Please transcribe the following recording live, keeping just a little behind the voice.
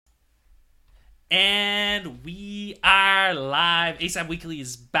And we are live. ASAP Weekly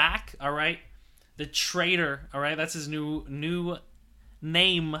is back. All right, the Traitor. All right, that's his new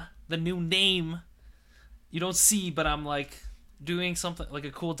name. The new name. You don't see, but I'm like doing something like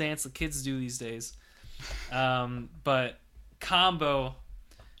a cool dance that kids do these days. But Combo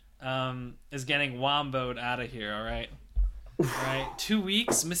is getting womboed out of here. All right. All right. 2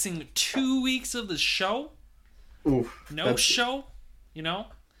 weeks, missing 2 weeks of the show. No show. You know.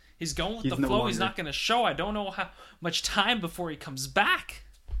 He's going with the flow. He's not going to show. I don't know how much time before he comes back.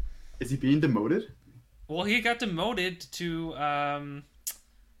 Is he being demoted? Well, he got demoted to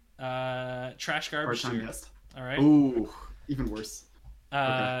trash garbage Part-time steer. guest. All right. Ooh, even worse.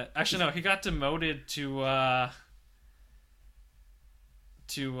 Okay. Actually, no. He got demoted to. Well,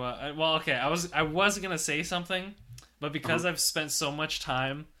 okay. I was gonna say something, but because I've spent so much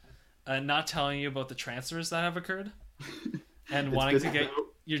time not telling you about the transfers that have occurred, and wanting to get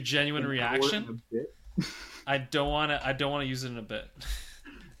your genuine reaction, I don't want to use it in a bit.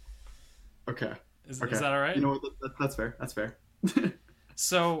 Okay. Is that all right? You know what? That's fair. That's fair.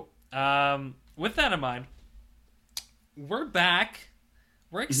 So, with that in mind, we're back.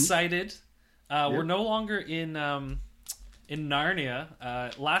 We're excited. We're no longer in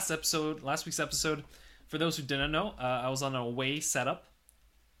Narnia. Last week's episode, for those who didn't know, I was on a away setup.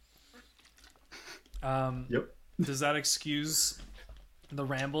 Yep. Does that excuse the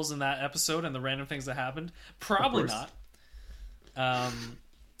rambles in that episode and the random things that happened? Probably not.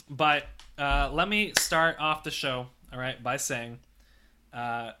 But let me start off the show, all right, by saying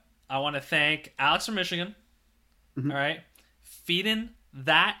I want to thank Alex from Michigan, all right, feeding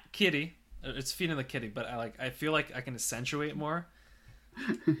that kitty. It's feeding the kitty, but I feel like I can accentuate more.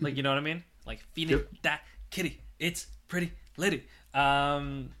 Like, you know what I mean? Like, feeding that kitty. It's pretty lady.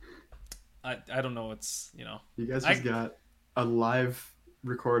 I don't know. It's, you know. You guys just got a live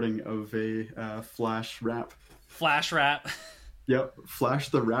recording of a Flash rap. Flash rap. Yep. Flash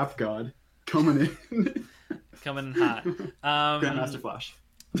the rap god coming in. Coming in hot. Grandmaster Flash.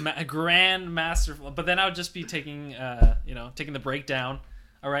 Grandmaster. But then I would just be taking, taking the breakdown.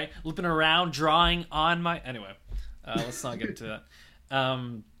 All right. Looping around, drawing on my... Anyway, let's not get into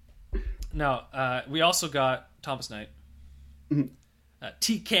that. We also got Thomas Knight.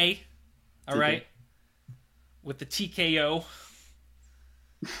 TK. All right. With the TKO.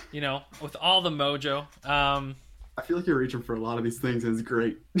 You know, with all the mojo. I feel like you're reaching for a lot of these things, and it's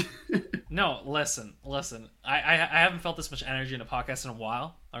great. No, listen. I haven't felt this much energy in a podcast in a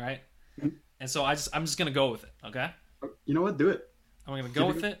while, all right? And so I'm just going to go with it, okay? You know what? Do it. I'm going to go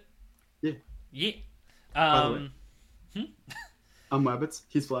with it. Yeah. By the way, I'm Wabbits.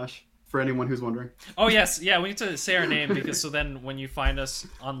 He's Flash, for anyone who's wondering. Oh, yes. Yeah, we need to say our name, because so then when you find us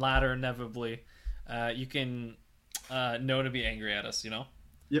on ladder, inevitably, you can know to be angry at us, you know?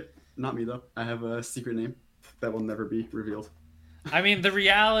 Yep. Not me, though. I have a secret name that will never be revealed. I mean, the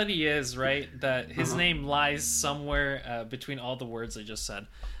reality is, right, that his name lies somewhere between all the words I just said.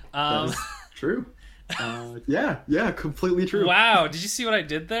 That's true. Yeah, completely true. Wow, did you see what I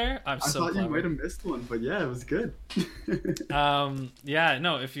did there? I thought clever. You might have missed one, but yeah, it was good.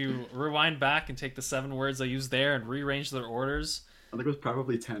 If you rewind back and take the 7 words I used there and rearrange their orders. I think it was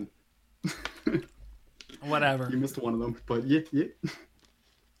probably 10. Whatever. You missed one of them, but yeah.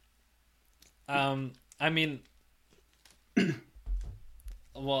 I mean,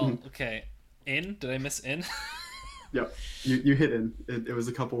 well, okay. In? Did I miss in? Yep. You hit in. It was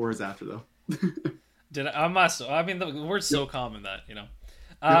a couple words after, though. Did I? I must. I mean, the word's so common that, you know.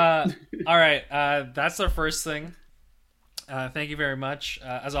 All right. That's our first thing. Thank you very much.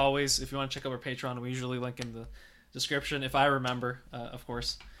 As always, if you want to check out our Patreon, we usually link in the description, if I remember, of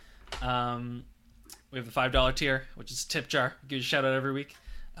course. We have the $5 tier, which is a tip jar. Give you a shout out every week.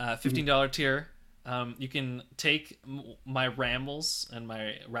 $15 tier. You can take my rambles and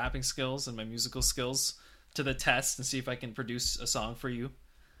my rapping skills and my musical skills to the test and see if I can produce a song for you.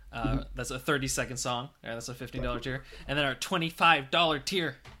 That's a 30-second song. That's a $15 tier. And then our $25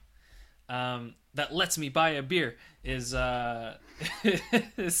 tier that lets me buy a beer is why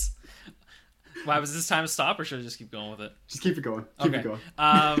was this time to stop, or should I just keep going with it? Just keep it going. Keep it going.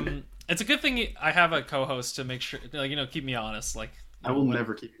 It's a good thing I have a co-host to make sure, keep me honest. Like, I will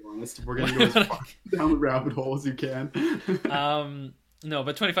never keep you honest. We're gonna go as far down the rabbit hole as you can. No,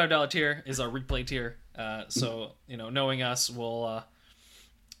 but $25 tier is our replay tier. So knowing us, we'll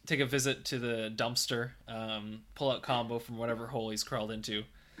take a visit to the dumpster, pull out Combo from whatever hole he's crawled into,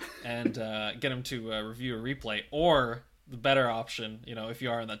 and get him to review a replay. Or the better option, if you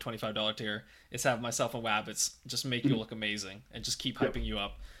are in that $25 tier, is have myself and Wabbits just make you look amazing and just keep hyping you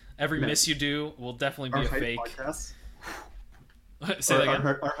up. Every miss you do will definitely be a fake. Podcasts. Say that again.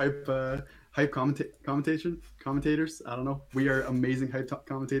 Our hype hype commentators. I don't know. We are amazing hype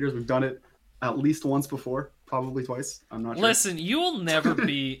commentators. We've done it at least once before, probably twice. I'm not sure. Listen, you will never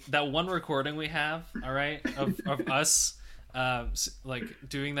be that one recording we have, all right, of us like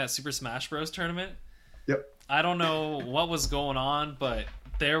doing that Super Smash Bros. Tournament. Yep. I don't know what was going on, but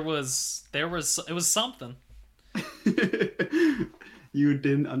it was something. You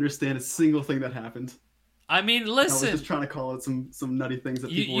didn't understand a single thing that happened. I mean, I listen. was just trying to call it some nutty things that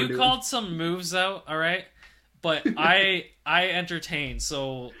people were You doing. called some moves out, all right, but I entertained.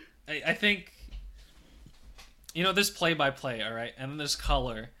 So I think, you know, there's play by play, all right, and then there's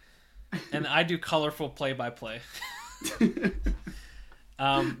color, and I do colorful play by play.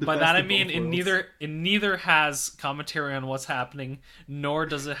 By that I mean it neither has commentary on what's happening, nor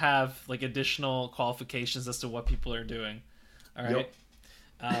does it have like additional qualifications as to what people are doing. All right.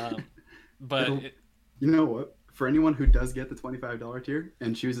 Yep. But you know what? For anyone who does get the $25 tier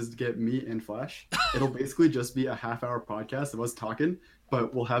and chooses to get me and Flash, it'll basically just be a half-hour podcast of us talking,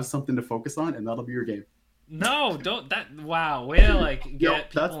 but we'll have something to focus on, and that'll be your game. No, don't that. Wow, way to like get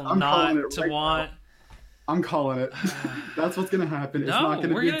people not to want. Now. I'm calling it. That's what's gonna happen. It's not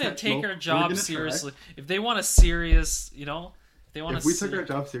gonna we're be gonna take our job seriously. If they want a serious, you know, if we took our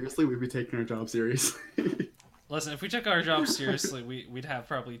job seriously, we'd be taking our job seriously. Listen, if we took our job seriously, we'd have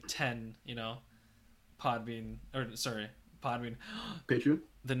probably 10, you know, Podbean. Patreon.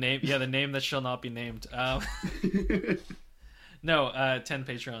 The name that shall not be named. No, 10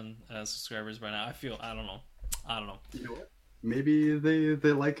 Patreon subscribers by now. I don't know. You know what? Maybe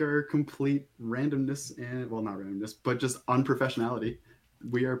they like our complete randomness and, well, not randomness, but just unprofessionality.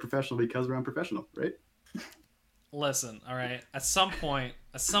 We are professional because we're unprofessional, right? Listen, all right. At some point,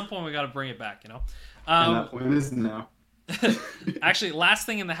 we got to bring it back, you know. And that point is now. Actually, last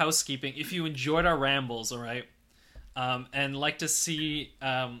thing in the housekeeping: if you enjoyed our rambles, all right, and like to see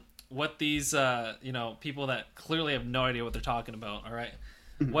what these you know, people that clearly have no idea what they're talking about, all right,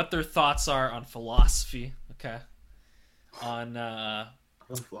 what their thoughts are on philosophy, okay, on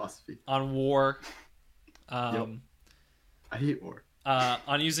philosophy, on war, yep. I hate war.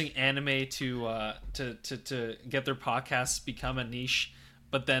 On using anime to get their podcasts become a niche,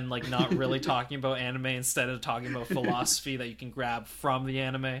 but then like not really talking about anime instead of talking about philosophy that you can grab from the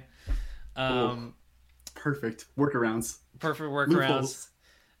anime. Perfect workarounds.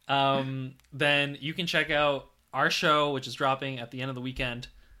 Then you can check out our show, which is dropping at the end of the weekend,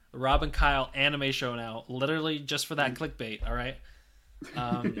 the Rob and Kyle anime show now, literally just for that clickbait, all right?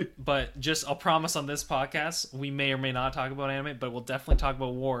 But just, I'll promise on this podcast, we may or may not talk about anime, but we'll definitely talk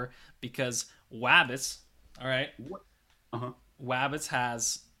about war because Wabbits, all right? Wabbits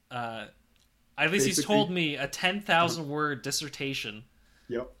has, at least he's told me, a 10,000 word dissertation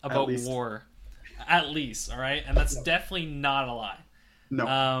about war. At least, all right? And that's definitely not a lie. No,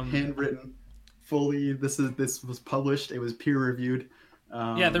 handwritten, fully. This was published. It was peer reviewed.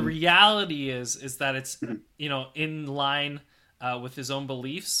 The reality is that it's you know, in line with his own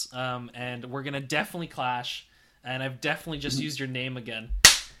beliefs, and we're gonna definitely clash. And I've definitely just used your name again.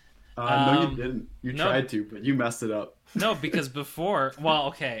 No, you didn't. You tried to, but you messed it up. No, because before, well,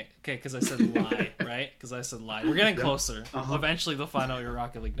 okay, because I said lie, right? Because I said lie. We're getting closer. Eventually, they'll find out your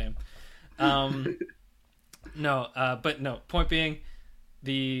Rocket League name. But no. Point being,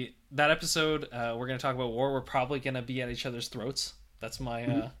 that episode, we're gonna talk about war. We're probably gonna be at each other's throats. That's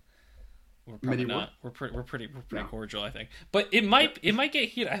my. We're probably not. We're pretty cordial, I think. But it might get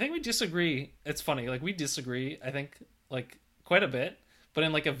heated. I think we disagree. It's funny, like we disagree. I think like quite a bit, but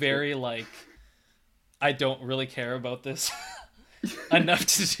in like a very like, I don't really care about this enough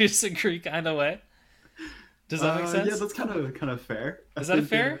to disagree kind of way. Does that make sense? Yeah, that's kind of fair. Is that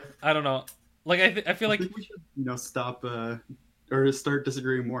fair? I don't know. Like I feel like we should stop or start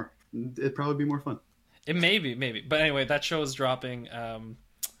disagreeing more. It'd probably be more fun. It maybe. But anyway, that show is dropping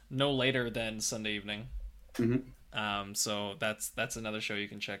no later than Sunday evening. So that's another show you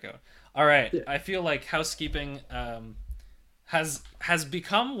can check out. All right. Yeah. I feel like housekeeping has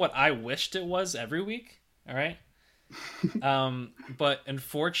become what I wished it was every week. All right. But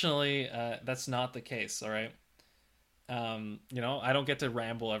unfortunately, that's not the case. All right. You know, I don't get to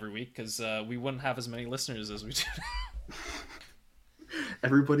ramble every week because we wouldn't have as many listeners as we do.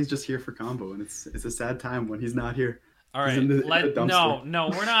 Everybody's just here for combo, and it's a sad time when he's not here. All right,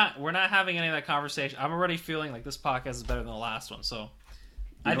 no, we're not having any of that conversation. I'm already feeling like this podcast is better than the last one. So,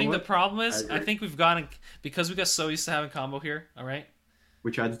 I think the problem is, I think we've gotten, because we got so used to having combo here. All right,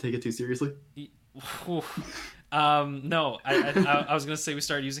 we tried to take it too seriously. No, I was gonna say we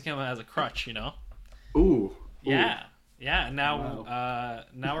started using him as a crutch. You know. Ooh. Yeah. Now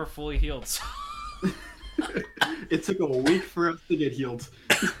we're fully healed. So. It took a week for us to get healed.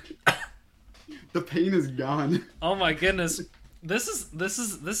 The pain is gone. Oh my goodness. This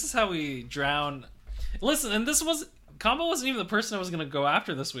is how we drown. Listen, and Combo wasn't even the person I was gonna go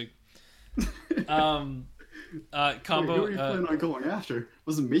after this week. Combo. Wait, who are you planning on going after? It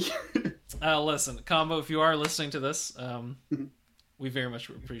wasn't me. Listen, Combo. If you are listening to this, we very much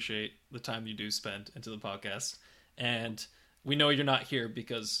appreciate the time you do spend into the podcast, and we know you're not here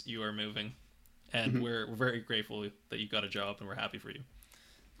because you are moving, and we're very grateful that you got a job, and we're happy for you.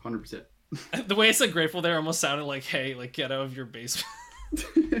 100%. The way I said grateful there almost sounded like, hey, like get out of your basement.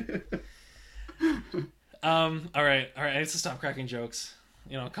 All right. I need to stop cracking jokes.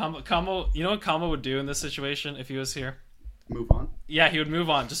 You know, Combo. You know what Combo would do in this situation if he was here? Move on. Yeah, he would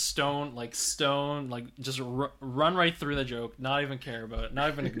move on. Just stone, just run right through the joke. Not even care about it. Not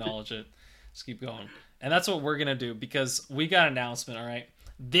even acknowledge it. Just keep going. And that's what we're gonna do because we got an announcement. All right,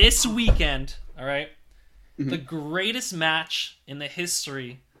 this weekend. All right, the greatest match in the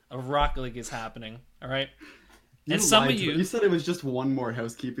history of Rocket League is happening. All right, and some of you said it was just one more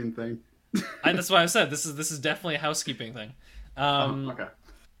housekeeping thing. That's what I said. This is definitely a housekeeping thing. Okay.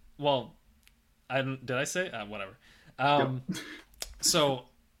 Well, did I say whatever? So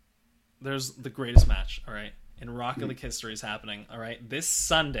there's the greatest match, all right, in Rocket League history is happening, all right, this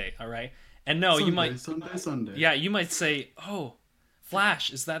Sunday, all right. And no, Sunday, you might Sunday. Yeah, you might say, "Oh,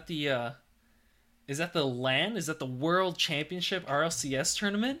 Flash, is that the LAN? Is that the World Championship RLCS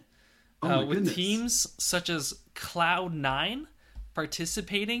tournament?" With goodness. teams such as Cloud9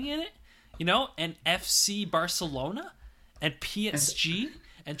 participating in it, you know, and FC Barcelona and PSG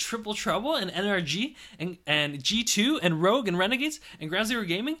and Triple Trouble and NRG and G2 and Rogue and Renegades and Ground Zero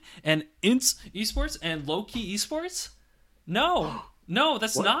Gaming and Ints Esports and Low-Key Esports? No,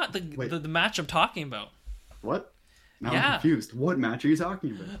 that's not the match I'm talking about. What? Now I'm confused. What match are you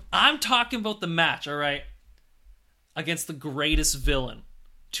talking about? I'm talking about the match, all right, against the greatest villain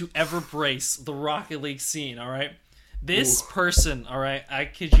to ever brace the Rocket League scene, all right? This person, all right, I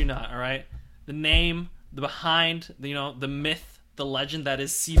kid you not, all right? The name, the behind, the myth, the legend that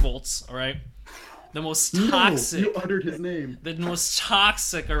is Seavolts, all right? The most toxic. You uttered his name. The most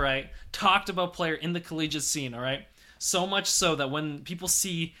toxic, all right, talked about player in the collegiate scene, all right? So much so that when people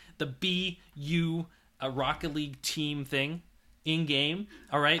see the BU Rocket League team thing in game,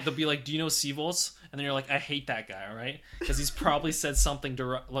 all right, they'll be like, "Do you know Seavolts?" And then you're like, "I hate that guy," all right, because he's probably said something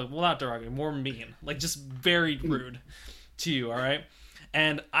not derogatory, more mean, like just very rude to you, all right.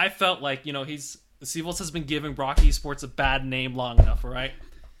 And I felt like Seavolts has been giving Brock Esports a bad name long enough, all right.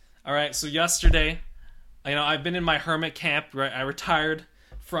 So yesterday, I've been in my hermit camp, right? I retired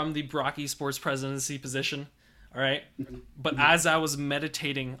from the Brock Esports presidency position, all right. But as I was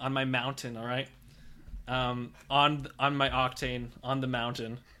meditating on my mountain, all right. On my Octane on the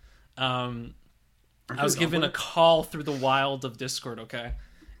mountain, I was given a call through the wild of Discord, okay?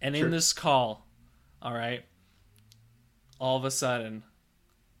 And in this call, all right, all of a sudden,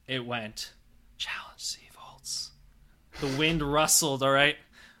 it went, "Challenge Seavolts." The wind rustled, all right?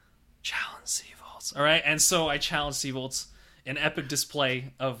 "Challenge Seavolts," all right? And so I challenged Seavolts, an epic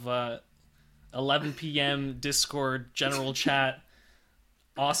display of 11 p.m. Discord general chat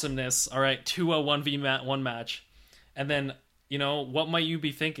awesomeness, all right? 2-1v1 match. And then, what might you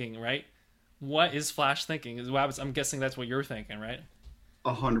be thinking, right? What is Flash thinking? I'm guessing that's what you're thinking, right?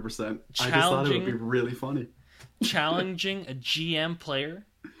 100%. I just thought it would be really funny. Challenging a GM player,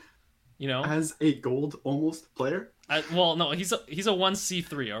 as a gold almost player. No, he's a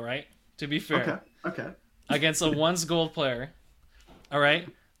 1C3, all right. To be fair, okay. Against a 1's gold player, all right.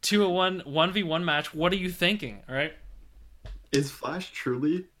 1v1 match. What are you thinking, all right? Is Flash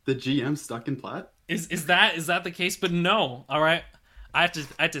truly the GM stuck in plat? Is that the case? But no, all right. I had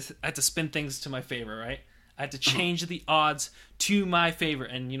to spin things to my favor, right? I had to change the odds to my favor,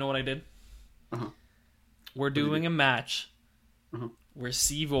 and you know what I did? We're doing a match where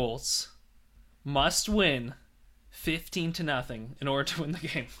Seavolts must win 15-0 in order to win the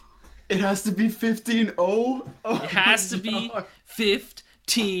game. It has to be 15-0? Oh, it has to be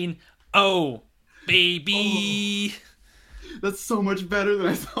 15-0, baby. That's so much better than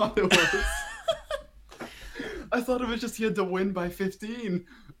I thought it was. I thought it was just he had to win by 15.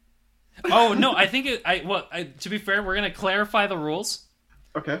 Oh no, I think to be fair, we're gonna clarify the rules.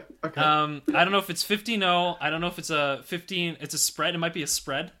 Okay. I don't know if it's 15-0. I don't know if it's a 15. It's a spread. It might be a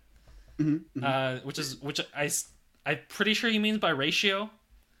spread. Which I'm pretty sure he means by ratio.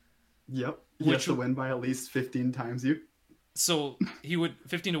 Yep. He has to win by at least 15 times you. So he would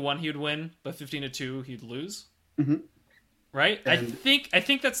 15-1 he would win, but 15-2 he'd lose. Right? And I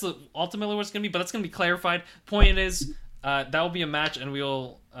think that's ultimately what it's gonna be, but that's gonna be clarified. Point is, That will be a match, and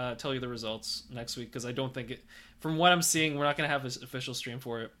we'll tell you the results next week because I don't think it. From what I'm seeing, we're not gonna have an official stream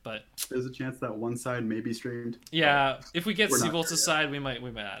for it, but there's a chance that one side may be streamed. Yeah, if we get Seavolts' side, we might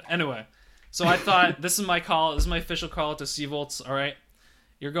add it. Anyway, so I thought this is my call. This is my official call to Seavolts. All right,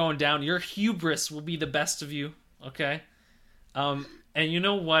 you're going down. Your hubris will be the best of you. Okay. And you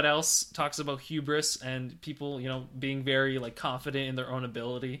know what else talks about hubris and people, being very like confident in their own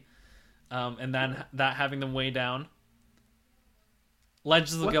ability, and then that having them way down.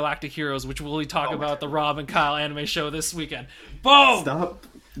 Legends of the Galactic Heroes, which we'll talk about the Rob and Kyle anime show this weekend. Boom! Stop!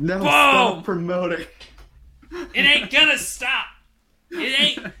 No, Boom! Stop promoting. It ain't gonna stop. It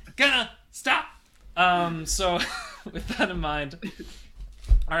ain't gonna stop. So with that in mind,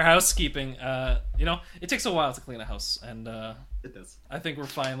 our housekeeping, it takes a while to clean a house, and it does. I think we're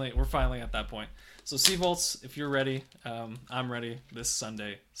finally at that point. So Seavolts, if you're ready, I'm ready. This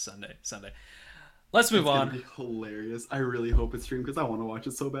Sunday. Let's move on. It's gonna be hilarious. I really hope it's streamed because I want to watch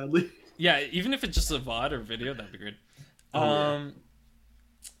it so badly. Yeah, even if it's just a VOD or video, that'd be great.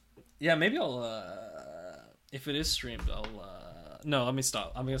 Yeah, maybe I'll. If it is streamed, I'll. No, let me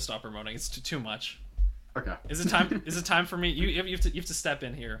stop. I'm gonna stop promoting. It's too much. Okay. Is it time? Is it time for me? You have to step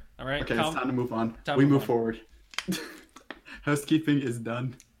in here. All right. Okay, it's time to move on. We move forward. Housekeeping is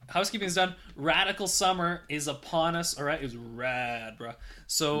done. Housekeeping is done. Radical Summer is upon us. All right, it was rad, bro.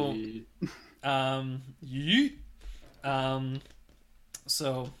 So,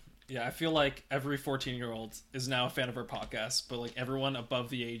 so yeah, I feel like every 14-year-old is now a fan of our podcast, but like everyone above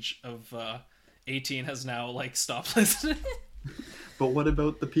the age of 18 has now like stopped listening. But what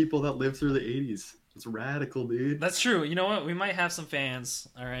about the people that lived through the 80s? It's radical, dude. That's true. You know what? We might have some fans,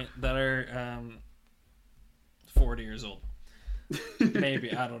 all right, that are 40 years old.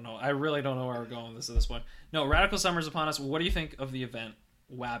 Maybe. I don't know. I really don't know where we're going with this at this point. No, Radical Summer's upon us. What do you think of the event,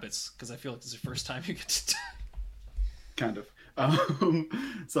 Wabbits? Because I feel like this is the first time you get to... Kind of.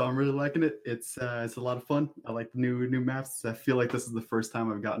 So I'm really liking it. It's a lot of fun. I like the new maps. I feel like this is the first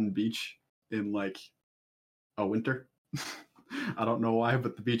time I've gotten beach in like a winter. I don't know why,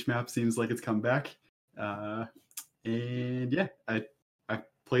 but the beach map seems like it's come back. And yeah, I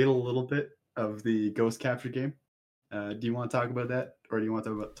played a little bit of the Ghost Capture game. Do you want to talk about that, or do you want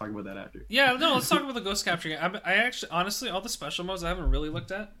to talk about that after? Yeah, no, let's talk about the Ghost Capture game. I actually, honestly, all the special modes I haven't really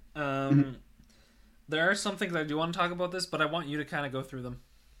looked at. There are some things I do want to talk about this, but I want you to kind of go through them.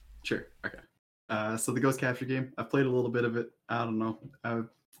 Sure. Okay. So the Ghost Capture game, I've played a little bit of it. I don't know. I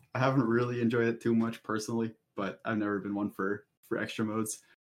haven't really enjoyed it too much personally, but I've never been one for extra modes.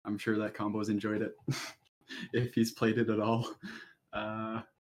 I'm sure that Combo's enjoyed it if he's played it at all.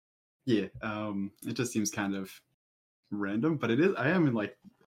 It just seems kind of random, but it is. I am in like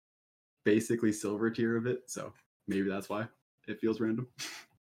basically silver tier of it, so maybe that's why it feels random.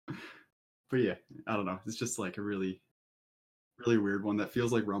 But yeah, I don't know. It's just like a really, really weird one that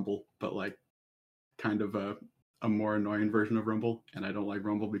feels like Rumble, but like kind of a more annoying version of Rumble. And I don't like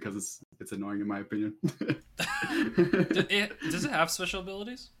Rumble because it's annoying in my opinion. Does it have special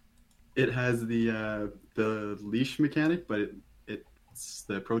abilities? It has the leash mechanic, but it's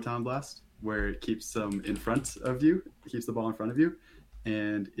the Proton Blast, where it keeps them in front of you. It keeps the ball in front of you.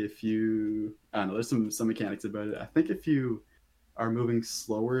 And if you, I don't know, there's some mechanics about it. I think if you are moving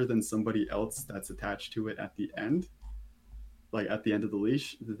slower than somebody else that's attached to it at the end, like at the end of the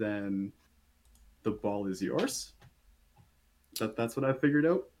leash, then the ball is yours. That's what I figured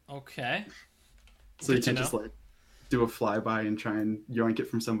out. Okay. So you can't just like do a flyby and try and yoink it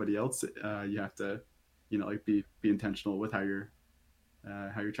from somebody else. You have to, like be intentional with how you're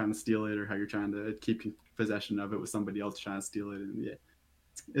trying to steal it, or how you're trying to keep possession of it with somebody else trying to steal it. And yeah,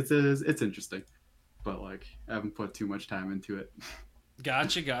 it's interesting, but like I haven't put too much time into it.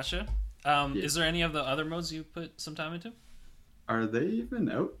 Gotcha. Yeah. Is there any of the other modes you put some time into? Are they even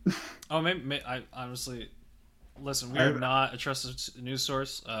out? Oh, maybe I honestly listen. We are not a trusted news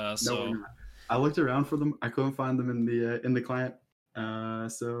source, so no, I looked around for them. I couldn't find them in the client.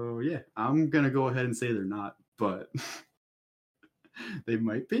 So yeah, I'm gonna go ahead and say they're not, but they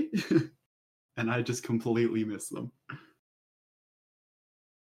might be, and I just completely missed them.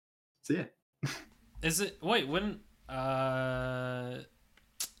 So yeah. Is it? Wait, when? Now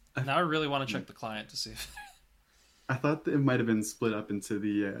I really want to check the client to see if. I thought that it might have been split up into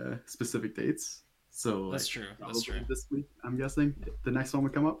the specific dates. So that's true. That's true. This week, I'm guessing the next one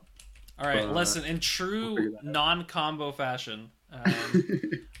would come up. All right, listen. In true non-combo fashion,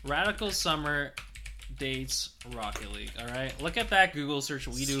 Radical Summer dates Rocket League. All right, look at that Google search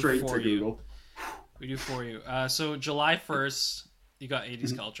we do Straight for to you. Google. We do for you. So July 1st, you got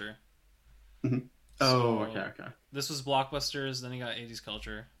 80s Culture. Mm-hmm. Oh, okay. This was Blockbusters. Then you got 80s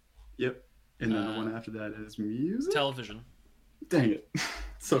Culture. Yep. And then the one after that is music. Television. Dang it,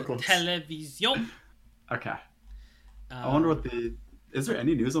 so close. Television. Okay. I wonder what is there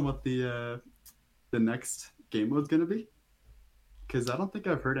any news on what the next game mode's gonna be? Because I don't think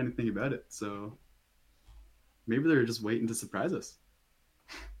I've heard anything about it. So maybe they're just waiting to surprise us.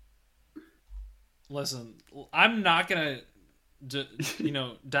 Listen, I'm not gonna,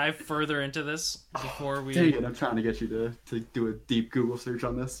 dive further into this before we. Dang it! I'm trying to get you to do a deep Google search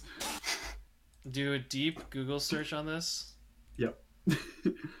on this. Do a deep Google search on this. Yep.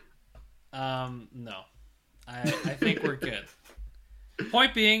 No, I think we're good.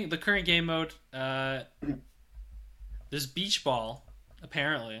 Point being, the current game mode, there's Beach Ball,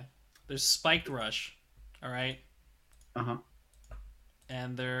 apparently. There's Spiked Rush, all right.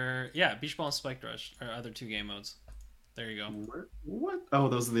 And Beach Ball and Spiked Rush are other two game modes. There you go. What? Oh,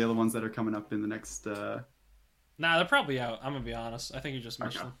 those are the other ones that are coming up in the next. Nah, they're probably out. I'm gonna be honest. I think you just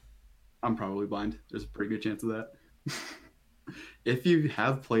missed them. I'm probably blind. There's a pretty good chance of that. If you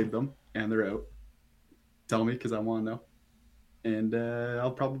have played them and they're out, tell me because I want to know. And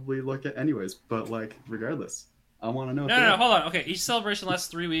I'll probably look at anyways. But regardless, I want to know. No, hold on. Okay, each celebration lasts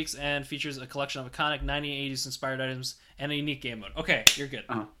 3 weeks and features a collection of iconic 1980s inspired items and a unique game mode. Okay, you're good.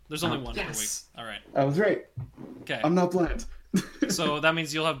 There's only one per week. All right. I was right. Okay. I'm not blind. So that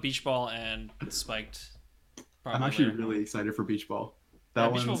means you'll have Beach Ball and Spiked. I'm actually really excited for Beach Ball. That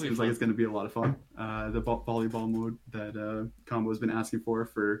one seems like it's going to be a lot of fun. The volleyball mode that Combo's been asking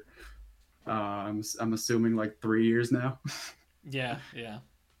for I'm assuming 3 years now. Yeah. Yeah.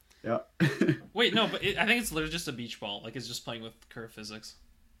 Wait, no, but I think it's literally just a beach ball. It's just playing with curve physics.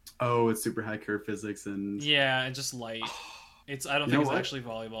 Oh, it's super high curve physics and. Yeah, and just light. I don't think it's actually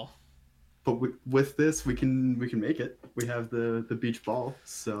volleyball. But with this, we can make it. We have the beach ball,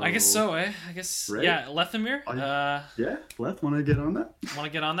 so. I guess so, eh? I guess. Right? Yeah, Lethemir. Yeah, Leth, want to get on that? Want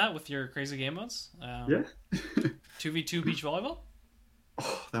to get on that with your crazy game modes? Yeah. 2v2 beach volleyball.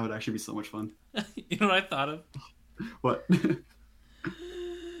 Oh, that would actually be so much fun. You know what I thought of? What?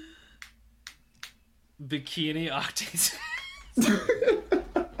 Bikini Octane.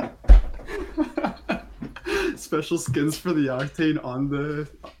 Special skins for the Octane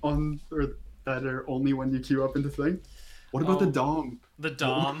or that are only when you queue up into thing. What about the Dom? The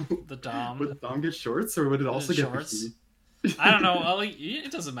Dom. Would the Dom get shorts or would it also get shorts? Bikini? I don't know.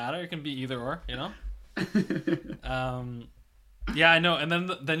 It doesn't matter. It can be either or. Yeah, I know. And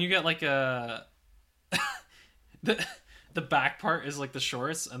then you get the back part is the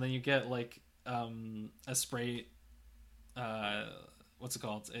shorts, and then you get a spray. What's it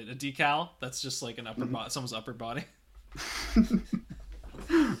called? A decal that's just an upper someone's upper body.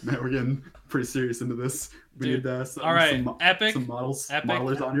 Man, we're getting pretty serious into this. We need all right, Epic, some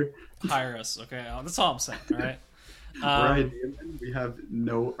modelers on here. Hire us, okay? That's all I'm saying. All right. Right. We have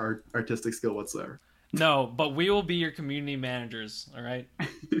no artistic skill whatsoever. No, but we will be your community managers. All right.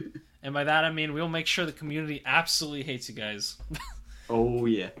 And by that I mean we will make sure the community absolutely hates you guys. Oh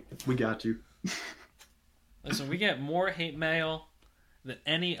yeah, we got you. Listen, we get more hate mail than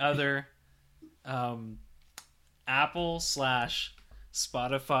any other Apple /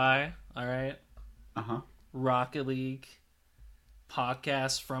 Spotify, all right? Rocket League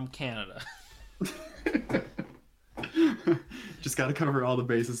podcast from Canada. Just got to cover all the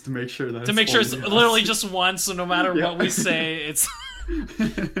bases to make sure that it's literally just one, so no matter what we say, it's...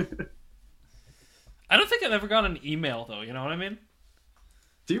 I don't think I've ever got an email, though, you know what I mean?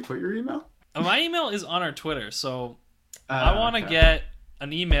 Do you put your email? My email is on our Twitter, so I want to get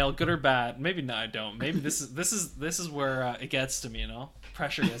an email, good or bad. Maybe no, I don't. Maybe this is where it gets to me,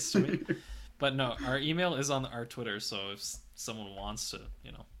 pressure gets to me. But no, our email is on our Twitter, so if someone wants to,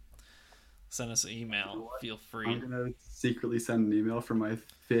 send us an email, feel free. I'm gonna secretly send an email from my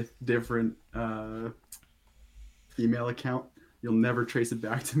 5th different email account. You'll never trace it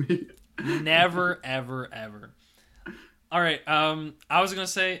back to me. Never, ever, ever. All right. I was gonna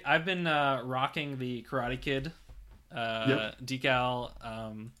say I've been rocking the Karate Kid decal.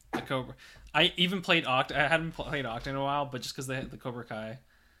 The Cobra. I even played Oct. I hadn't played Octane in a while, but just because the Cobra Kai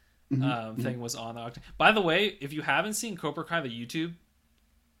thing was on the Octane. By the way, if you haven't seen Cobra Kai, the YouTube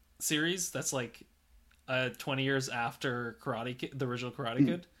series, that's 20 years after Karate Kid, the original Karate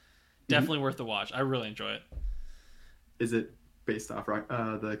Kid, definitely worth the watch. I really enjoy it. Is it based off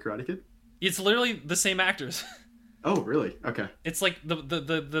the Karate Kid? It's literally the same actors. Oh, really? Okay. It's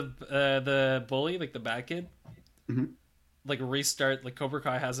the bully, the bad kid. Restart. Cobra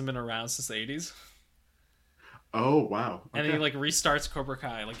Kai hasn't been around since the 80s. Oh wow! Okay. And then he restarts Cobra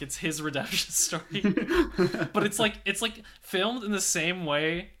Kai. It's his redemption story. But it's filmed in the same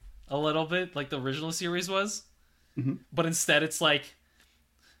way a little bit, the original series was. But instead, it's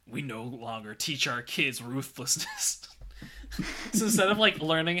we no longer teach our kids ruthlessness. So instead of like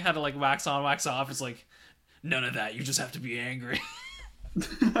learning how to like wax on, wax off, it's like none of that. You just have to be angry.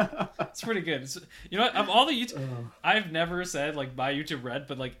 It's pretty good. You know what? Of all the YouTube, I've never said like buy YouTube Red,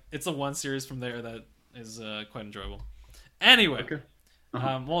 but like it's the one series from there that is quite enjoyable. Anyway, Okay.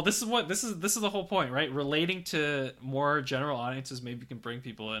 well, this is the whole point, right? Relating to more general audiences, maybe you can bring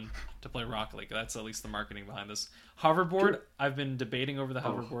people in to play Rocket League. That's at least the marketing behind this. Hoverboard. Sure. I've been debating over the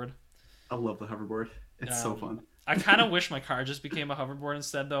hoverboard. I love the hoverboard. It's so fun. I kind of wish my car just became a hoverboard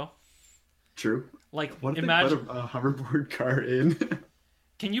instead, though. True. Like, What if imagine. they put a hoverboard car in?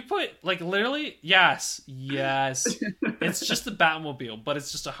 Can you put like literally? Yes. It's just the Batmobile, but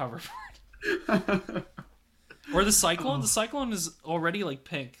it's just a hoverboard. Or the Cyclone. The Cyclone is already like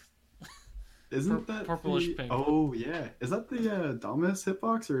pink. Isn't that purplish the... pink? Oh yeah, is that the Dominus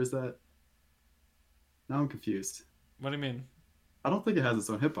hitbox or is that? Now I'm confused. What do you mean? I don't think it has its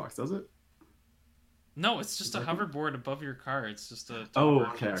own hitbox, does it? No, it's just a Is that hoverboard above your car. It's just a. Oh,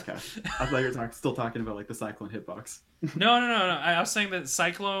 topper. okay. I thought you were still talking about like the Cyclone hitbox. No. I was saying that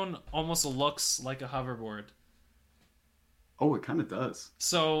Cyclone almost looks like a hoverboard. Oh, it kind of does.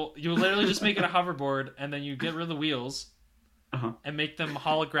 So you literally just make it a hoverboard, and then you get rid of the wheels, and make them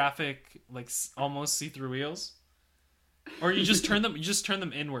holographic, like almost see-through wheels. Or you just turn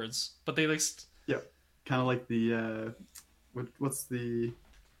them inwards, but they like. Yeah, kind of like the what's the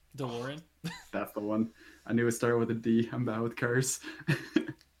DeLorean. That's the one. I knew it started with a D. I'm bad with cars.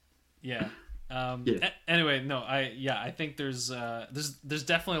 Yeah. Yeah. Anyway, no, I think there's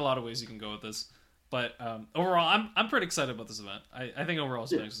definitely a lot of ways you can go with this, but overall, I'm pretty excited about this event. I think overall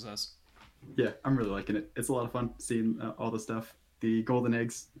it's been a success. Yeah, I'm really liking it. It's a lot of fun seeing all the stuff. The golden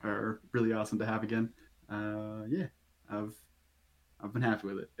eggs are really awesome to have again. Yeah, I've been happy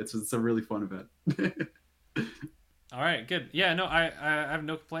with it. It's a really fun event. All right, good. Yeah, no, I have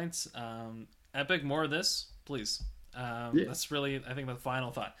no complaints. Epic, more of this, please. That's really, I think, the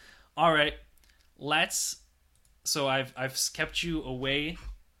final thought. All right, so I've kept you away,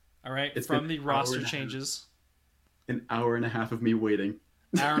 all right, from the roster changes. An hour and a half of me waiting.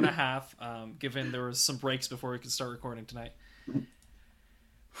 Hour and a half, given there was some breaks before we could start recording tonight.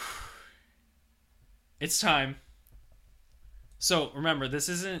 It's time. So remember, this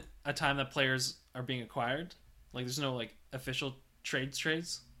isn't a time that players are being acquired. Like, there's no like official trades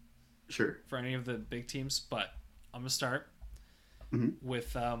Sure. for any of the big teams. But I'm gonna start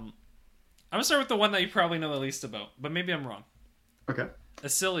with I'm gonna start with the one that you probably know the least about, but maybe I'm wrong. Okay.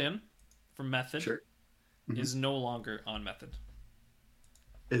 Asilian from Method Sure. is no longer on Method.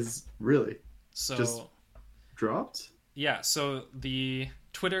 Is really So just dropped? yeah. So the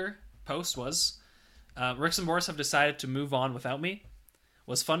Twitter post was, Rix and Boris have decided to move on without me.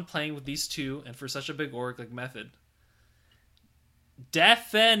 Was fun playing with these two, and for such a big org like Method.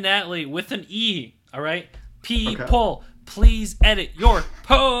 Definitely with an E. All right, people, please edit your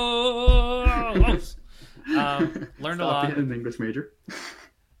posts. Learned a lot. Stop being an English major.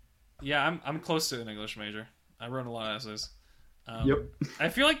 Yeah, I'm close to an English major. I wrote a lot of essays. Yep. I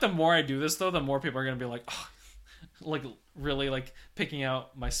feel like the more I do this, though, the more people are gonna be like, oh, like really like picking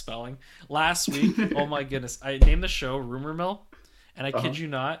out my spelling. Last week, oh my goodness, I named the show Rumor Mill. And I kid you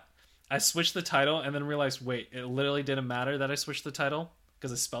not, I switched the title and then realized, wait, it literally didn't matter that I switched the title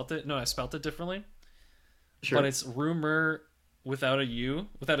because I spelt it. No, I spelt it differently. Sure. But it's rumor without a U,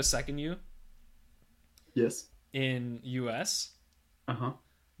 without a second U. Yes. In US.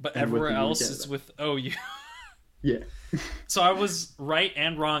 But And everywhere else, it's with OU. Yeah. So I was right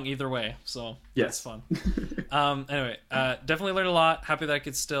and wrong either way. So that's fun. Anyway, definitely learned a lot. Happy that I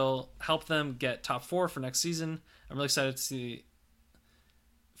could still help them get top 4 for next season. I'm really excited to see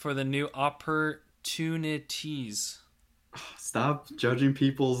for the new opportunities. Stop judging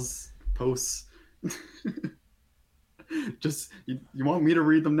people's posts. Just you want me to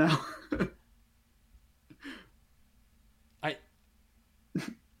read them now?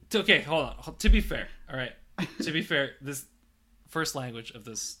 Okay, hold on. To be fair, all right. To be fair, this first language of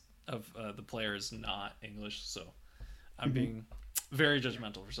the player is not English, so I'm being very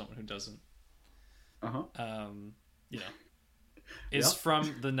judgmental for someone who doesn't. Is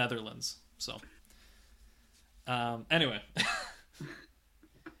from the Netherlands. So, anyway,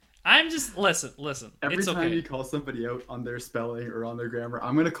 I'm just listen. Every it's time okay. you call somebody out on their spelling or on their grammar,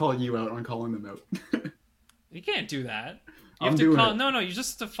 I'm gonna call you out on calling them out. You can't do that. You I'm have to doing call. it. No. You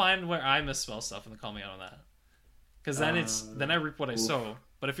just have to find where I misspell stuff and then call me out on that. Because then I reap what I sow.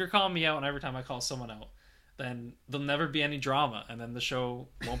 But if you're calling me out and every time I call someone out, then there'll never be any drama, and then the show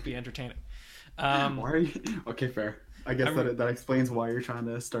won't be entertaining. Why are you? Okay, fair. I guess that explains why you're trying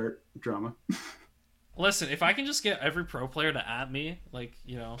to start drama. Listen, if I can just get every pro player to at me, like,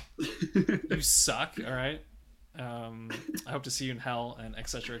 you suck, all right? I hope to see you in hell, and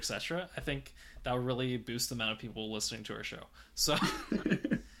etc. etc. I think that would really boost the amount of people listening to our show. So,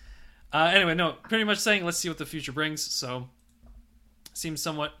 anyway, no, pretty much saying let's see what the future brings. So, seems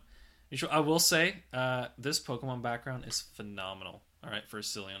somewhat usual. I will say, this Pokemon background is phenomenal. All right, for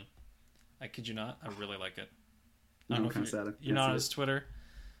Cillian. I kid you not, I really like it. I don't know if you're not on his Twitter.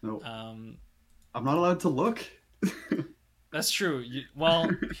 No. I'm not allowed to look. That's true. Well,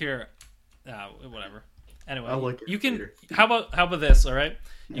 here, whatever. Anyway, I'll look you can. later. How about this? All right,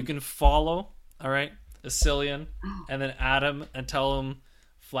 you can follow. All right, Cillian, and then add him and tell him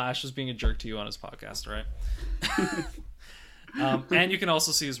Flash is being a jerk to you on his podcast. All right. And you can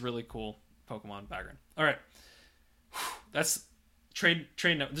also see his really cool Pokemon background. All right, that's trade.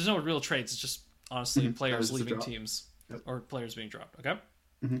 No, there's no real trades. It's just honestly players leaving teams or players being dropped. Okay.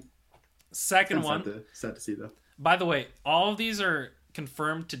 Mm-hmm. Second one. Sad to see though. By the way, all of these are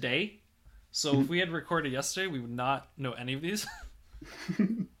confirmed today. So if we had recorded yesterday, we would not know any of these,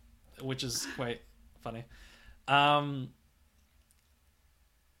 which is quite funny. All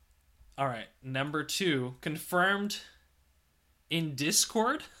right, number 2, confirmed in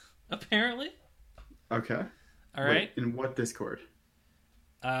Discord, apparently. Okay. All right. Wait, in what Discord?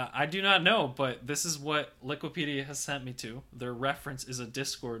 I do not know, but this is what Liquipedia has sent me to. Their reference is a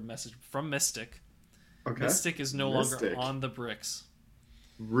Discord message from Mystic. Okay. Mystic is no longer on the bricks.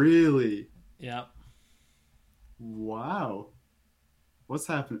 Really? Yeah. Wow. What's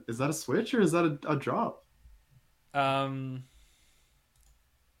happening? Is that a switch or is that a drop? No,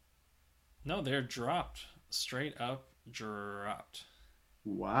 they're dropped. Straight up dropped.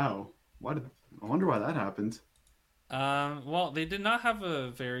 Wow. I wonder why that happened. Well, they did not have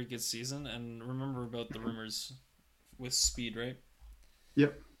a very good season, and remember about the rumors with Speed, right?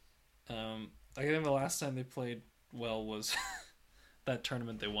 Yep. I think the last time they played well was that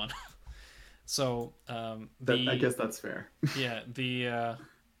tournament they won. So, I guess that's fair. Yeah,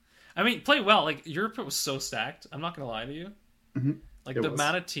 I mean, play well. Like, Europe was so stacked. I'm not gonna lie to you. Mm-hmm. Like,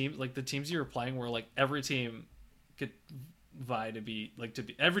 amount of teams, like the teams you were playing were like every team could vie to be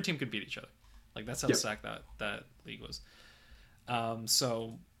every team could beat each other. Like, that's how stacked that league was.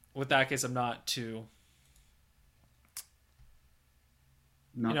 So with that case, I'm not too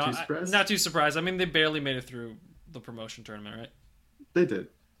surprised. Not too surprised. I mean, they barely made it through the promotion tournament, right? They did,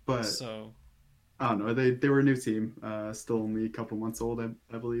 but so I don't know. They were a new team, still only a couple months old, I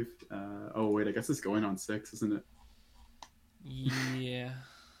believe. Oh wait, I guess it's going on 6, isn't it? Yeah.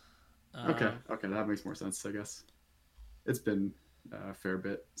 Okay, that makes more sense, I guess. It's been a fair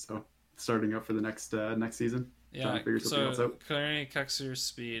bit, so starting up for the next season. Yeah, figure something else out. Clarity, Cuxer,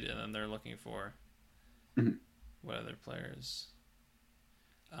 Speed, and then they're looking for what other players?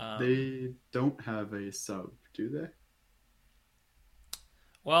 They don't have a sub, do they?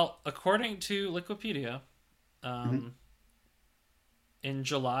 Well, according to Liquipedia, in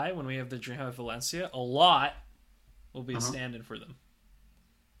July, when we have the DreamHack Valencia, a lot will be a stand-in for them.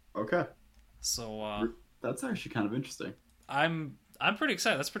 Okay. So that's actually kind of interesting. I'm pretty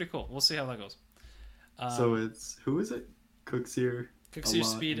excited. That's pretty cool. We'll see how that goes. So it's, who is it? Cooksier,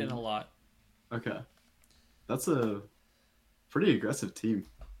 Speed, and a lot. Okay. That's a pretty aggressive team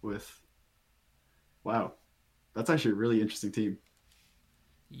with... Wow. That's actually a really interesting team.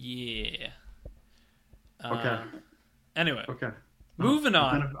 Yeah. Okay. Anyway. Okay. Moving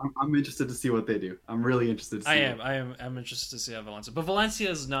on. I'm interested to see what they do. I'm really interested to see. I'm interested to see how Valencia. But Valencia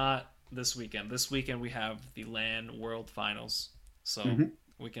is not this weekend. This weekend we have the LAN World Finals. So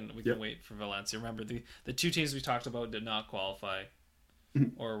we can wait for Valencia. Remember, the two teams we talked about did not qualify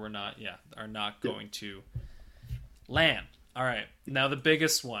or are not going to LAN. All right. Now the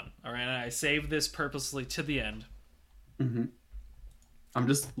biggest one. All right. And I saved this purposely to the end. I'm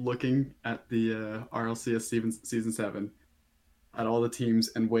just looking at the RLCS season 7 at all the teams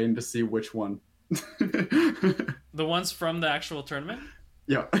and waiting to see which one. The ones from the actual tournament?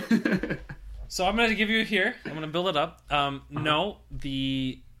 Yeah. So I'm going to give you here. I'm going to build it up. No,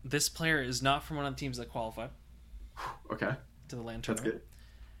 this player is not from one of the teams that qualify. Okay. To the LAN tournament.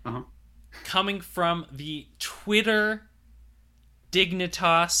 That's good. Coming from the Twitter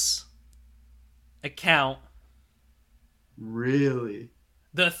Dignitas account. Really?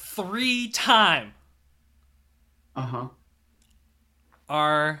 The 3-time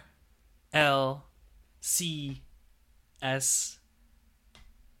RLCS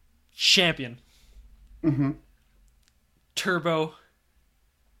champion. Turbo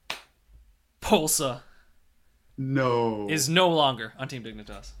Pulsa. No. Is no longer on Team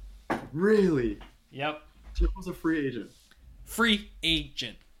Dignitas. Really? Yep. Turbo's a free agent. Free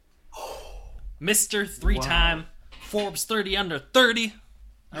agent. Mr. Three-time Forbes 30 under 30.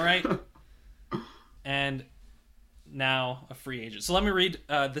 All right. And now a free agent. So let me read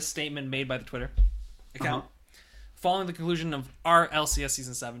this statement made by the Twitter account. Following the conclusion of our LCS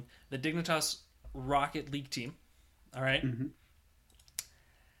Season 7, the Dignitas Rocket League team, all right,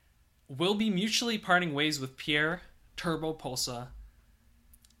 will be mutually parting ways with Pierre Turbo Posa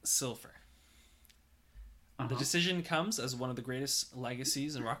Silver. The decision comes as one of the greatest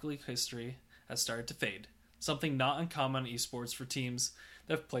legacies in Rocket League history has started to fade. Something not uncommon in esports for teams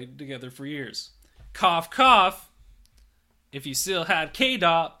that have played together for years. Cough, cough. If you still had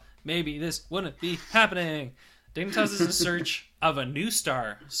K-Dot, maybe this wouldn't be happening. Dignitas is in search of a new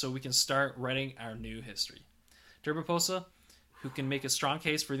star so we can start writing our new history. Turbo Posa, who can make a strong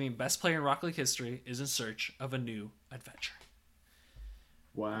case for being the best player in Rocket League history, is in search of a new adventure.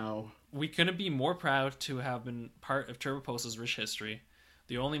 Wow. We couldn't be more proud to have been part of Turbo Posa's rich history.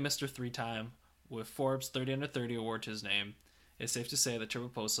 The only Mr. Three-time with Forbes 30 under 30 award to his name. It's safe to say that Turbo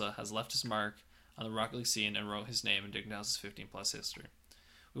Posa has left his mark on the Rocket League scene and wrote his name in Dignitas' 15-plus history.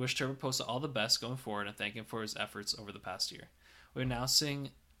 We wish Turbo Posa all the best going forward and thank him for his efforts over the past year. We're announcing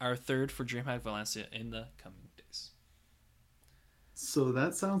our third for DreamHack Valencia in the coming days. So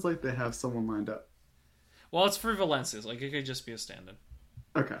that sounds like they have someone lined up. Well, it's for Valencia. Like, it could just be a stand-in.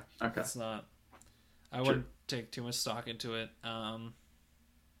 Okay. It's not... I wouldn't take too much stock into it.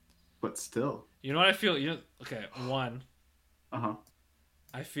 But still. You know what I feel? Okay, one.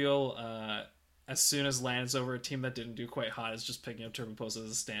 I feel as soon as LAN's over, a team that didn't do quite hot is just picking up Turbo Posa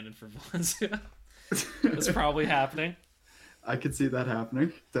as a stand-in for Valencia. That's probably happening. I could see that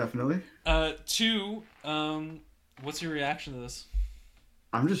happening, definitely. Two, what's your reaction to this?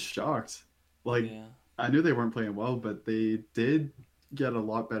 I'm just shocked. Like, I knew they weren't playing well, but they did get a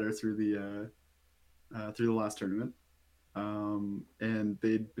lot better through the last tournament. And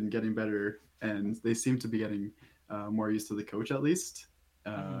they'd been getting better, and they seem to be getting more used to the coach, at least,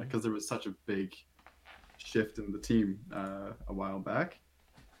 because there was such a big shift in the team a while back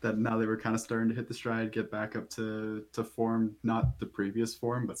that now they were kind of starting to hit the stride, get back up to form, not the previous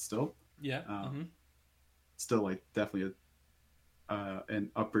form, but still. Yeah. Still, like, definitely an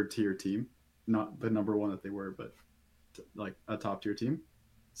upper tier team, not the number one that they were, but like a top tier team.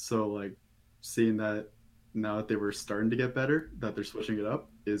 So, like, seeing that now that they were starting to get better, that they're switching it up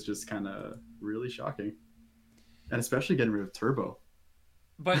is just kind of really shocking. And especially getting rid of Turbo.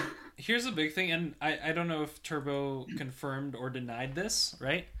 But here's a big thing, and I don't know if Turbo confirmed or denied this,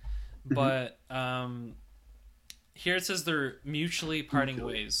 right? But here it says they're mutually parting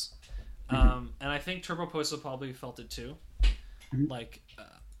ways. And I think Turbo Posa probably felt it too. Like,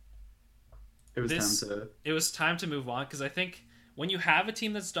 it was time to move on, because I think when you have a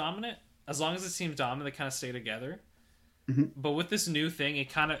team that's dominant, as long as it seems dominant, they kind of stay together. But with this new thing, it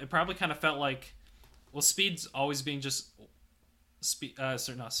probably kind of felt like, well, Speed's always being just Speed.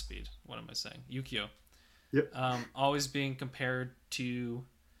 Sorry, not Speed. What am I saying? Yukio. Yep. Always being compared to,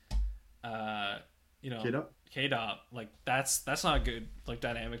 K-Dot. Like, that's not a good, like,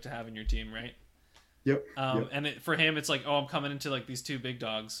 dynamic to have in your team, right? Yep. And for him, it's like, oh, I'm coming into, like, these two big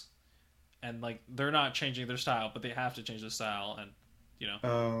dogs, and, like, they're not changing their style, but they have to change their style, and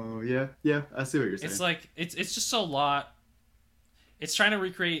Oh yeah. I see what you're saying. It's like it's just a lot. It's trying to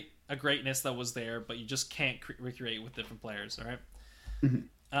recreate a greatness that was there, but you just can't recreate with different players. All right.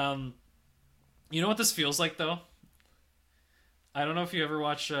 You know what this feels like, though? I don't know if you ever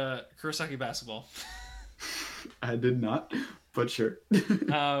watched Kurosaki Basketball. I did not, but sure.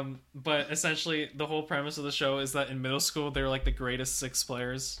 But essentially, the whole premise of the show is that in middle school, they were like the greatest 6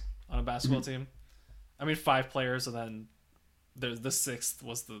 players on a basketball team. I mean, 5 players, and then the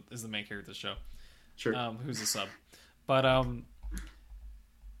 6th is the main character of the show. Sure. Who's a sub. But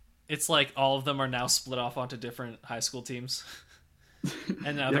it's like all of them are now split off onto different high school teams.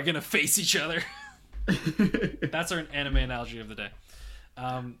 And now they're gonna face each other. That's our anime analogy of the day.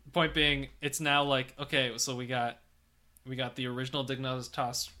 Point being, it's now like, okay, so we got the original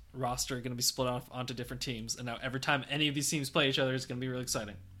Dignitas roster gonna be split off onto different teams, and now every time any of these teams play each other, it's gonna be really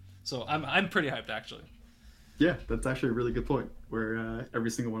exciting. So I'm pretty hyped, actually. Yeah, that's actually a really good point, where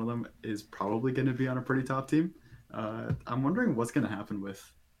every single one of them is probably going to be on a pretty top team. I'm wondering what's going to happen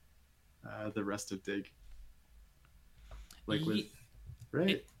with the rest of Dig. Like,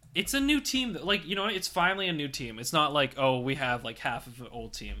 right? It's a new team. Like, it's finally a new team. It's not like, oh, we have like half of an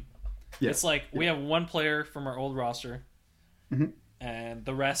old team. Yeah. It's like we have one player from our old roster, and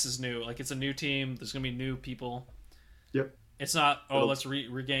the rest is new. Like, it's a new team. There's going to be new people. Yep. It's not, let's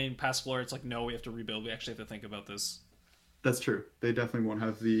regain past glory. It's like, no, we have to rebuild. We actually have to think about this. That's true. They definitely won't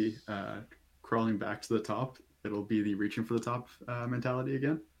have the crawling back to the top. It'll be the reaching for the top mentality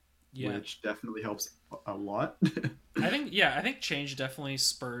again. Yeah. which definitely helps a lot. I think change definitely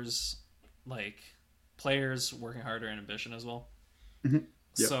spurs like players working harder and ambition as well. Mhm.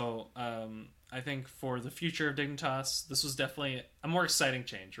 Yep. So I think for the future of Dignitas, this was definitely a more exciting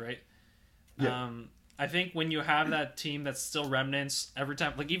change, right? Yep. I think when you have that team that's still remnants every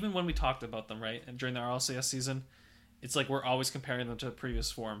time, like even when we talked about them, right, and during the RLCS season, it's like we're always comparing them to the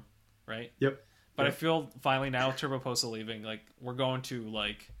previous form, right? Yep. But I Yep. feel finally now Turbo Posa leaving, like we're going to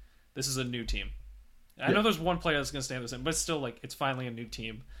like this is a new team. I know Yep. there's one player that's going to stay the same, but it's still like it's finally a new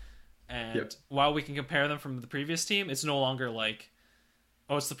team. And Yep. while we can compare them from the previous team, it's no longer like,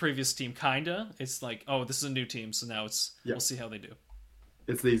 oh, it's the previous team, kinda. It's like, oh, this is a new team, so now it's we'll Yep. see how they do.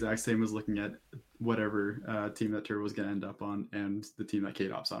 It's the exact same as looking at whatever team that Turbo was going to end up on and the team that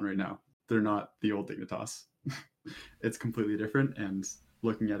K-Dop's on right now. They're not the old Dignitas. It's completely different, and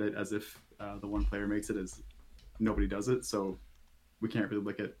looking at it as if the one player makes it is nobody does it. So we can't really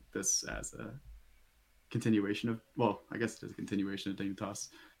look at this as a continuation of, well, I guess it is a continuation of Dignitas,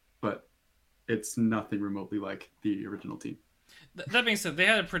 but it's nothing remotely like the original team. That being said, they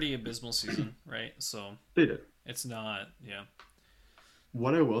had a pretty abysmal season, right? So They did. it's not, yeah.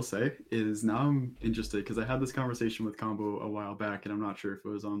 What I will say is now I'm interested because I had this conversation with Combo a while back, and I'm not sure if it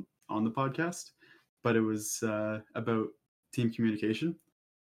was on the podcast, but it was about team communication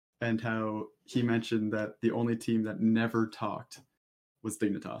and how he mentioned that the only team that never talked was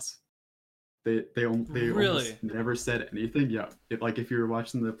Dignitas. They almost Really? never said anything. Yeah, like if you were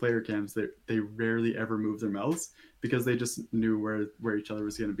watching the player cams, they rarely ever moved their mouths because they just knew where each other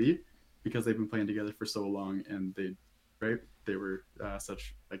was going to be because they've been playing together for so long, and they were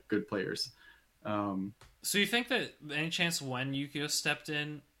such like good players. Um, So you think that any chance when Yukio stepped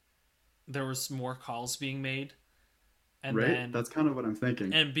in, there was more calls being made, and right, then that's kind of what I'm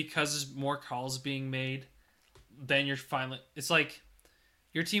thinking. and because there's more calls being made, then you're finally. It's like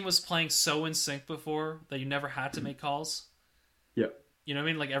your team was playing so in sync before that you never had to make calls. Yeah, You know what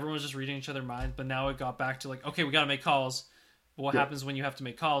I mean? Like everyone was just reading each other's minds, but now it got back to like, okay, we got to make calls. But what yeah, happens when you have to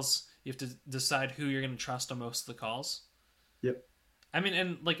make calls? You have to decide who you're going to trust on most of the calls. yeah, I mean,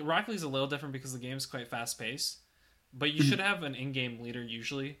 and like Rocket League's a little different because the game's quite fast paced, but you should have an in-game leader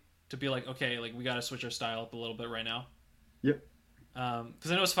usually to be like, okay, like we got to switch our style up a little bit right now. yeah,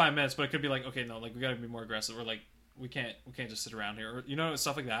 Because I know it's 5 minutes, but it could be like, okay, no, like we got to be more aggressive, or like we can't just sit around here, or you know,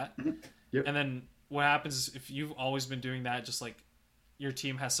 stuff like that. yep, And then what happens is if you've always been doing that, just like your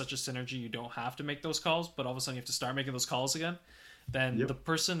team has such a synergy, you don't have to make those calls, but all of a sudden you have to start making those calls again. Then yep. the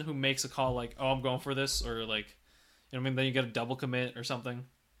person who makes a call like, oh, I'm going for this, or like, you know what I mean, then you get a double commit or something.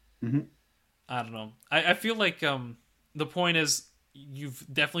 Hmm. I don't know. I feel like the point is you've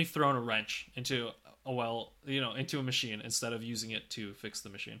definitely thrown a wrench into into a machine instead of using it to fix the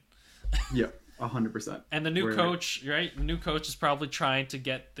machine. Yeah, 100%. And the new Where, coach, right? New coach is probably trying to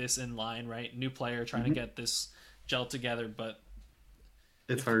get this in line, right? New player trying to Mhm. get this gel together, but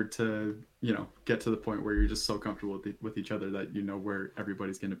it's hard to get to the point where you're just so comfortable with each other that you know where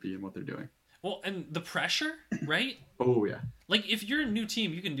everybody's going to be and what they're doing. well, and the pressure, right? Oh yeah, Like if you're a new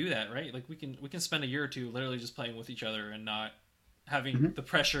team, you can do that, right? Like we can spend a year or two literally just playing with each other and not having Mhm. the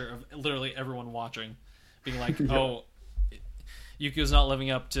pressure of literally everyone watching, being like, Yeah. oh, Yukio's not living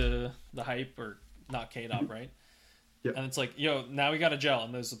up to the hype or not K-Dop, right? Yeah. And it's like, yo, now we got to gel,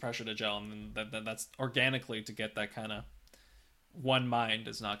 and there's the pressure to gel, and then that's organically to get that kind of one mind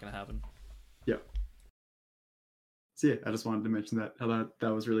is not going to happen. Yeah. So yeah, I just wanted to mention that how that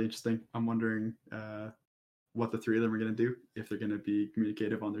was really interesting. I'm wondering what the three of them are going to do, if they're going to be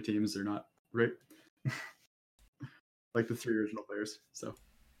communicative on their teams or not, right? Like the three original players. So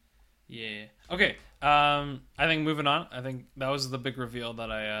Yeah. Okay. I think moving on. I think that was the big reveal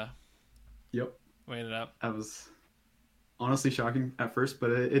that I yep, waited up. that was honestly shocking at first,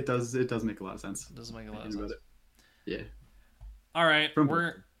 but it does make a lot of sense. It doesn't make a lot of thinking sense. about it. Yeah. All right, From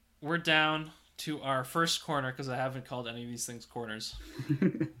we're down to our first corner because I haven't called any of these things corners.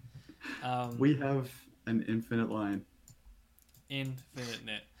 We have an infinite line. Infinite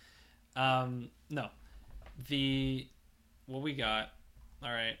knit. No, the what we got. All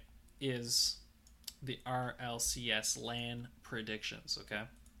right, is the RLCS LAN predictions. Okay,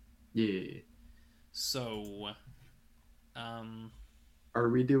 Yeah. so Are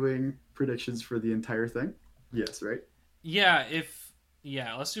we doing predictions for the entire thing? Yes, right?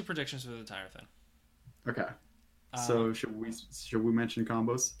 yeah, let's do predictions for the entire thing. Okay. So should we mention